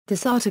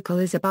This article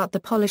is about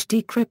the Polish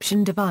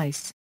decryption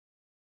device.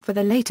 For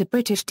the later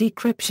British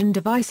decryption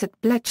device at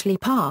Bletchley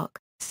Park,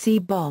 see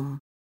Bombe.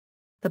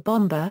 The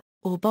Bomba,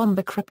 or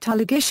Bombe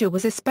cryptologiczna,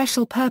 was a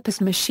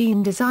special-purpose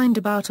machine designed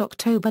about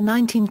October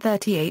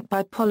 1938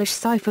 by Polish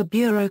Cipher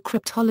Bureau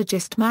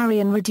cryptologist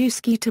Marian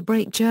Rejewski to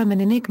break German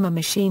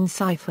Enigma-machine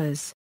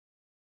ciphers.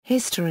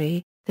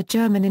 History: the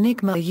German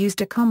Enigma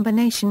used a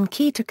combination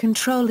key to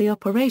control the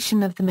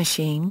operation of the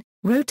machine,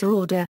 rotor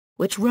order,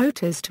 which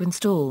rotors to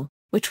install,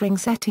 which ring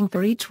setting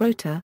for each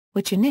rotor,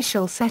 which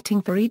initial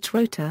setting for each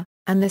rotor,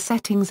 and the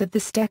settings of the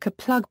Stecker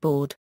plug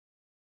board.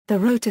 The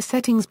rotor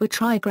settings were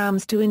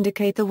trigrams to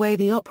indicate the way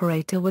the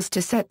operator was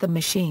to set the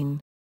machine.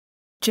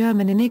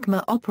 German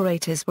Enigma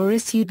operators were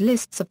issued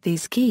lists of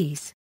these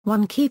keys,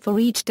 one key for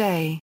each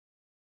day.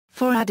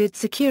 For added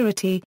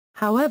security,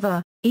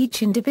 however,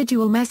 each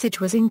individual message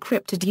was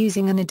encrypted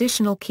using an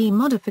additional key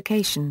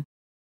modification.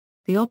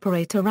 The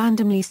operator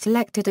randomly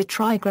selected a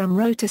trigram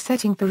rotor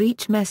setting for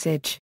each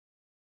message.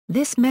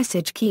 This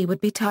message key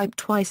would be typed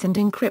twice and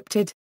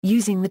encrypted,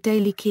 using the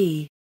daily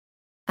key.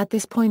 At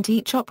this point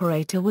each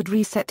operator would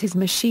reset his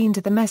machine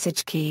to the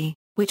message key,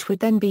 which would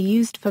then be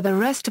used for the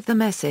rest of the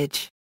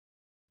message.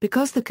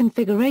 Because the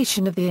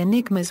configuration of the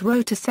Enigma's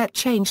rotor set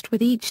changed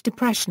with each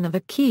depression of a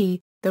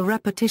key, the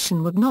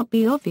repetition would not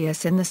be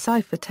obvious in the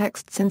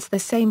ciphertext since the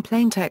same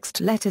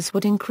plaintext letters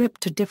would encrypt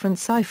to different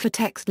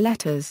ciphertext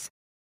letters.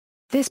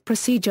 This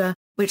procedure,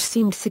 which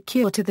seemed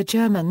secure to the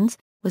Germans,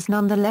 was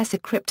nonetheless a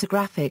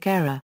cryptographic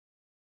error.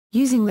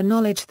 Using the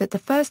knowledge that the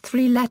first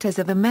three letters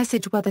of a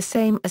message were the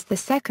same as the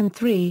second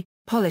three,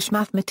 Polish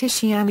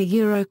mathematician and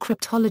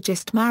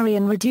cryptologist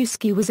Marian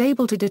Rejewski was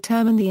able to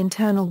determine the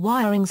internal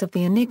wirings of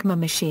the Enigma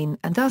machine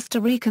and thus to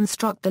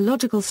reconstruct the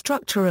logical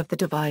structure of the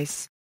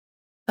device.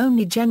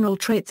 Only general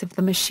traits of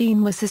the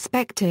machine were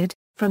suspected,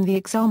 from the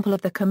example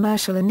of the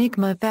commercial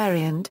Enigma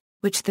variant,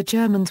 which the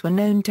Germans were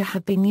known to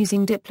have been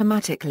using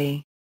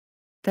diplomatically.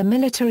 The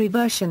military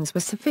versions were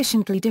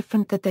sufficiently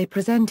different that they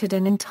presented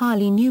an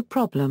entirely new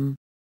problem.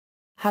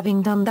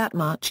 Having done that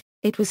much,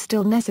 it was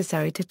still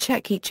necessary to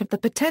check each of the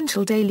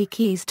potential daily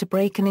keys to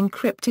break an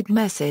encrypted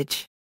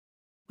message.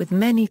 With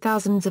many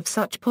thousands of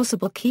such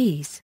possible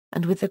keys,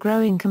 and with the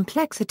growing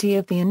complexity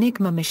of the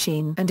Enigma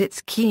machine and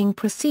its keying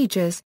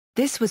procedures,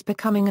 this was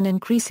becoming an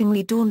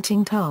increasingly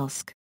daunting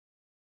task.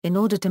 In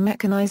order to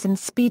mechanize and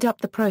speed up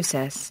the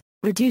process,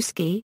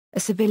 Rejewski, a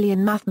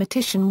civilian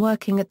mathematician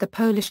working at the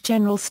Polish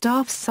General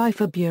Staff's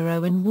Cipher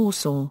Bureau in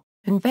Warsaw,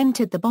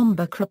 invented the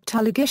Bomba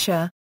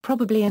cryptologiczna,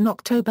 probably in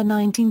October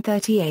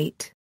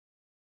 1938.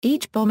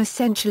 Each bomb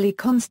essentially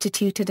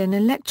constituted an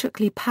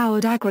electrically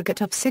powered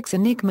aggregate of 6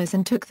 enigmas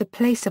and took the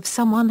place of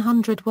some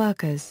 100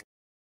 workers.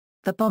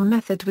 The bomb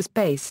method was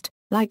based,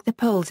 like the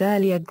Poles'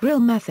 earlier grill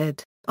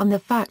method, on the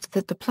fact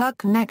that the plug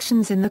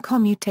connections in the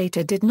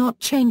commutator did not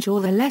change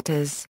all the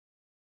letters.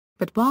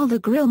 But while the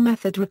grill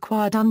method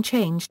required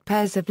unchanged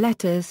pairs of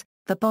letters,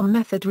 the bomb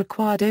method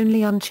required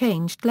only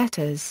unchanged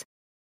letters.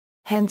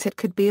 Hence it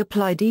could be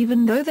applied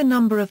even though the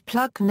number of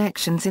plug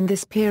connections in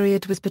this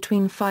period was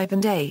between 5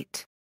 and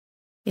 8.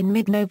 In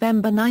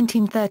mid-November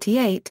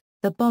 1938,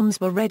 the bombs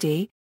were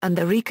ready, and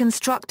the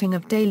reconstructing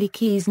of daily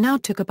keys now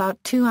took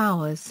about 2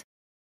 hours.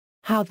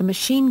 How the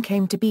machine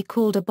came to be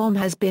called a bomb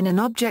has been an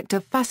object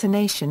of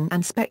fascination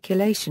and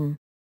speculation.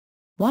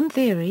 One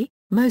theory,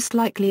 most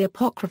likely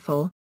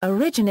apocryphal,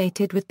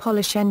 originated with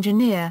Polish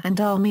engineer and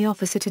army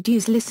officer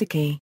Tadeusz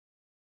Lisiecki.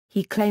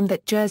 He claimed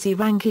that Jerzy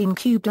Rankin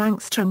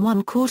Kublankstrom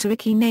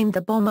I named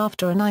the bomb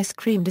after an ice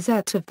cream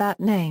dessert of that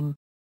name.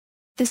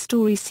 This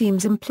story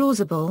seems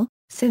implausible,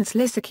 since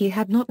Lisiecki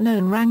had not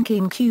known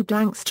Rankin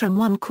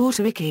Kublankstrom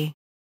I.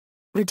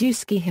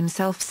 Rejewski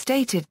himself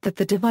stated that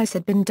the device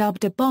had been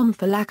dubbed a bomb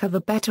for lack of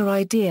a better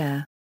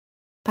idea.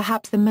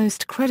 Perhaps the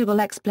most credible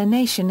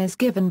explanation is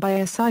given by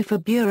a Cipher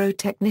Bureau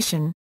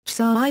technician,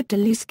 Czar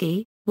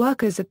Ibdaluski.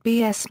 Workers at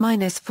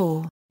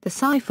BS-4, the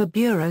Cipher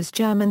Bureau's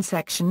German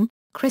section,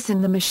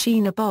 christened the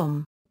machine a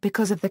bomb,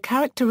 because of the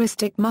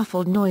characteristic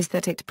muffled noise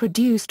that it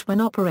produced when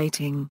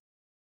operating.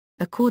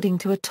 According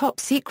to a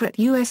top-secret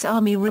U.S.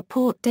 Army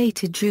report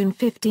dated June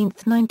 15,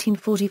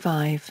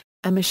 1945,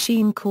 a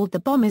machine called the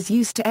bomb is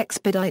used to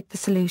expedite the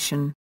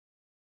solution.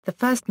 The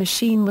first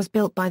machine was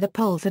built by the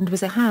Poles and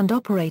was a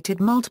hand-operated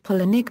multiple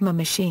Enigma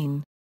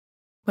machine.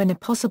 When a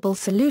possible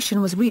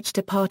solution was reached,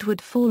 a part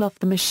would fall off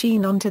the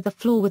machine onto the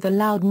floor with a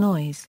loud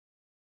noise.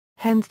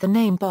 Hence the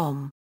name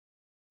bomb.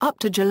 Up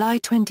to July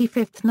 25,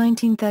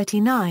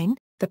 1939,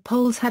 the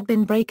Poles had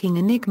been breaking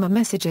Enigma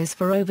messages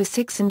for over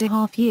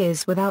 6.5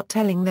 years without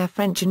telling their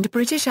French and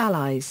British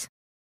allies.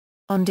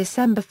 On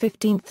December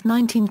 15,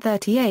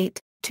 1938,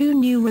 2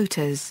 new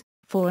rotors,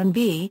 4 and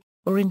B,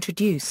 were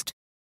introduced.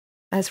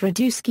 As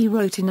Rejewski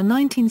wrote in a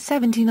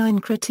 1979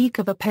 critique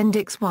of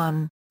Appendix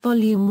 1,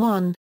 Volume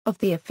 1, of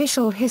the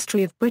Official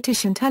History of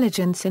British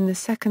Intelligence in the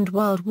Second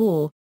World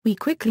War, we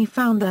quickly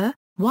found the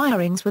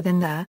wirings within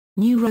the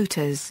new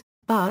rotors,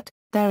 but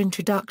their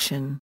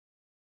introduction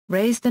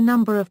raised the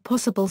number of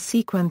possible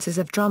sequences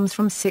of drums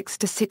from 6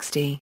 to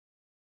 60.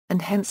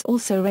 And hence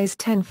also raised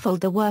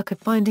tenfold the work of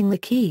finding the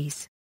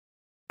keys.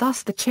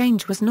 Thus the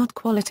change was not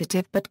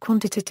qualitative but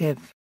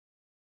quantitative.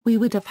 We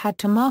would have had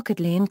to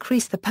markedly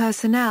increase the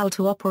personnel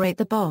to operate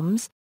the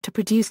bombs, to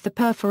produce the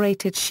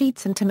perforated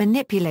sheets and to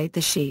manipulate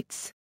the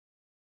sheets.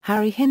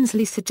 Harry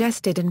Hinsley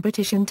suggested in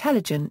British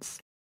Intelligence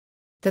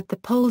that the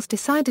Poles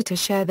decided to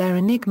share their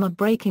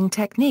Enigma-breaking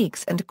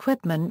techniques and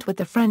equipment with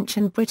the French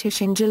and British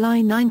in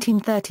July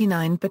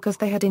 1939 because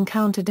they had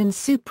encountered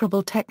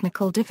insuperable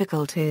technical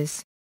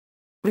difficulties.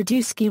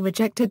 Rejewski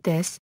rejected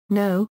this.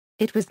 No,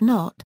 it was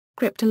not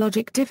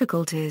cryptologic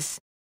difficulties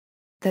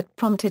that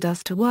prompted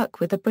us to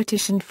work with the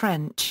British and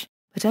French,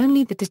 but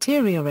only the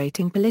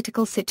deteriorating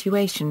political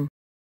situation.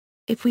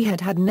 If we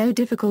had had no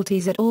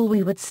difficulties at all,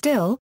 we would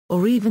still,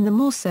 or even the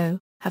more so,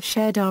 have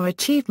shared our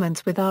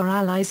achievements with our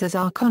allies as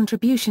our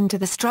contribution to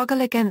the struggle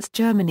against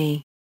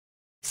Germany.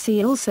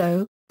 See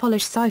also,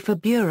 Polish Cipher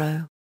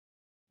Bureau.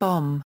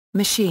 Bombe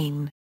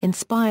machine,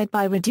 inspired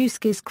by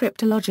Rejewski's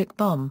cryptologic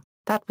bomb,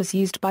 that was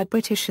used by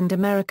British and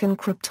American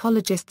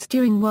cryptologists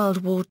during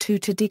World War II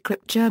to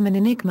decrypt German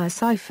Enigma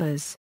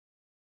ciphers.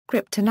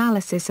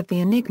 Cryptanalysis of the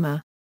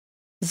Enigma.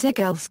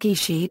 Rejewski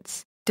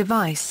sheets,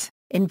 device,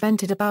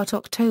 invented about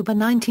October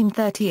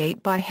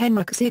 1938 by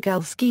Henryk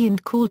Rejewski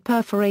and called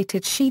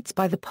perforated sheets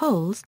by the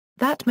Poles,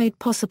 that made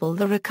possible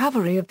the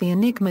recovery of the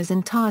Enigma's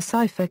entire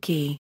cipher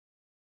key.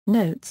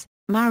 Notes: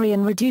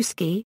 Marian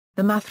Rejewski,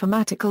 The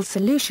Mathematical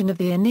Solution of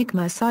the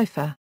Enigma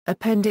Cipher,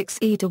 Appendix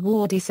E to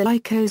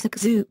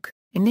decryptologiczna,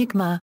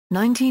 Enigma,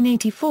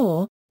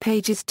 1984,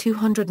 pages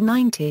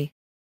 290.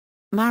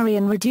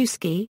 Marian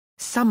Rejewski,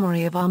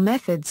 Summary of Our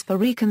Methods for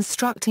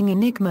Reconstructing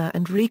Enigma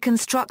and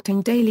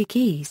Reconstructing Daily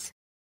Keys.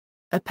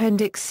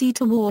 Appendix C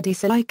to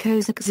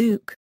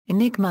decryptologiczna,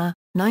 Enigma,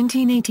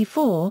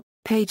 1984,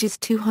 pages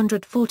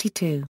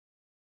 242.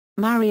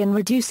 Marian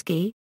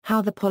Rejewski,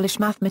 How the Polish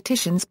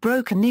Mathematicians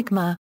Broke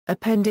Enigma,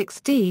 Appendix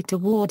D to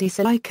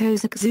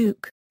decryptologiczna,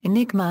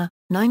 Enigma,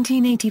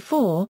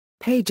 1984,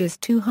 pages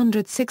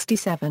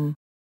 267.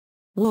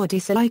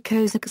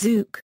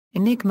 Decryptologiczna,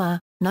 Enigma,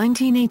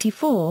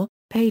 1984,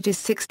 pages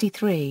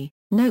 63,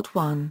 Note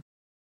 1.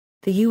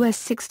 The U.S.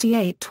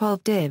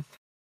 6812 Div.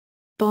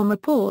 Bomb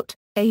Report,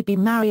 A.B.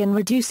 Marian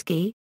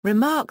Rejewski,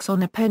 Remarks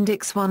on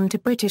Appendix 1 to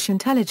British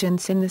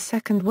Intelligence in the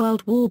Second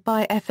World War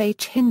by F.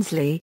 H.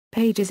 Hinsley,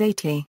 pages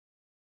 80.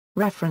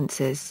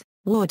 References: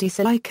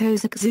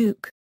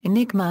 Decryptologiczna,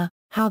 Enigma,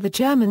 How the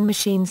German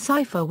Machine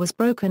Cipher Was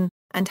Broken,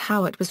 and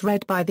How It Was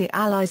Read by the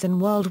Allies in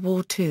World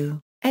War II,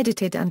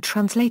 edited and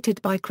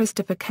translated by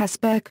Christopher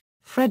Kasberg,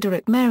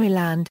 Frederick,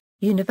 Maryland,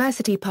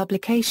 University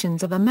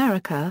Publications of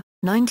America,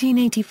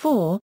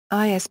 1984,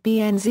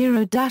 ISBN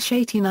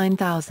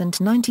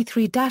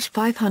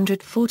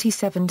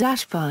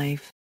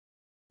 0-89093-547-5.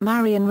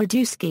 Marian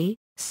Rejewski,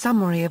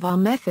 Summary of Our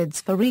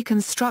Methods for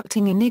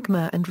Reconstructing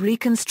Enigma and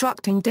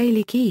Reconstructing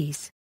Daily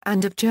Keys,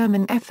 and of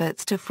German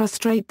Efforts to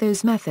Frustrate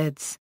Those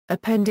Methods,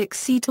 Appendix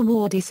C to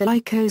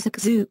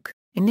decryptologiczna,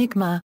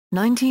 Enigma,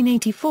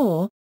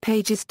 1984,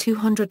 pages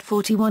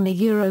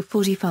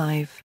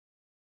 241–45.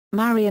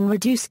 Marian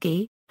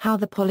Rejewski, How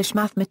the Polish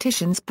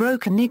Mathematicians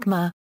Broke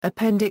Enigma,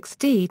 Appendix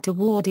D to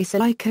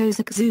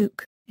decryptologiczna,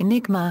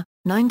 Enigma,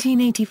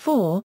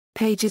 1984,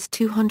 pages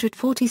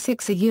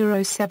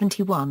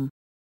 246–71.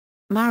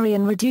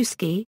 Marian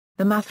Rejewski,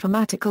 The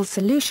Mathematical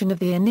Solution of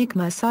the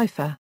Enigma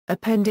Cipher,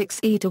 Appendix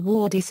E to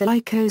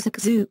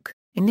decryptologiczna,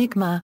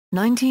 Enigma,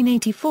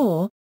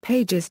 1984,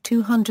 pages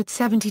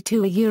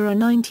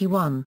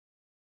 272–91.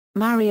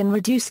 Marian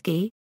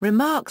Rejewski,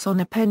 Remarks on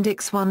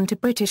Appendix 1 to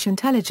British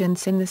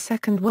Intelligence in the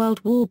Second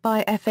World War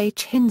by F.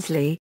 H.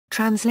 Hinsley,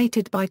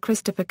 translated by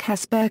Christopher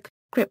Kasberg,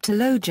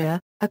 Cryptologia,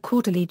 a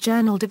quarterly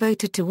journal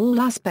devoted to all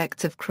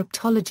aspects of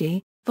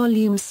cryptology,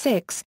 Volume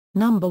 6,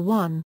 No.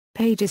 1,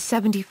 pages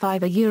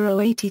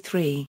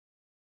 75–83.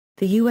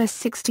 The U.S.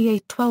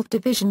 6812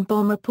 Division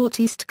Bomb Report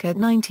Eastcode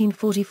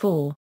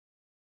 1944.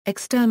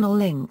 External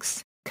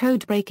links,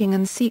 Code-Breaking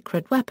and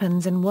Secret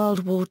Weapons in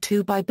World War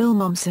II by Bill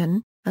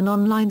Mommsen, an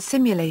online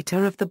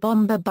simulator of the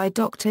Bomba by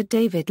Dr.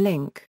 David Link.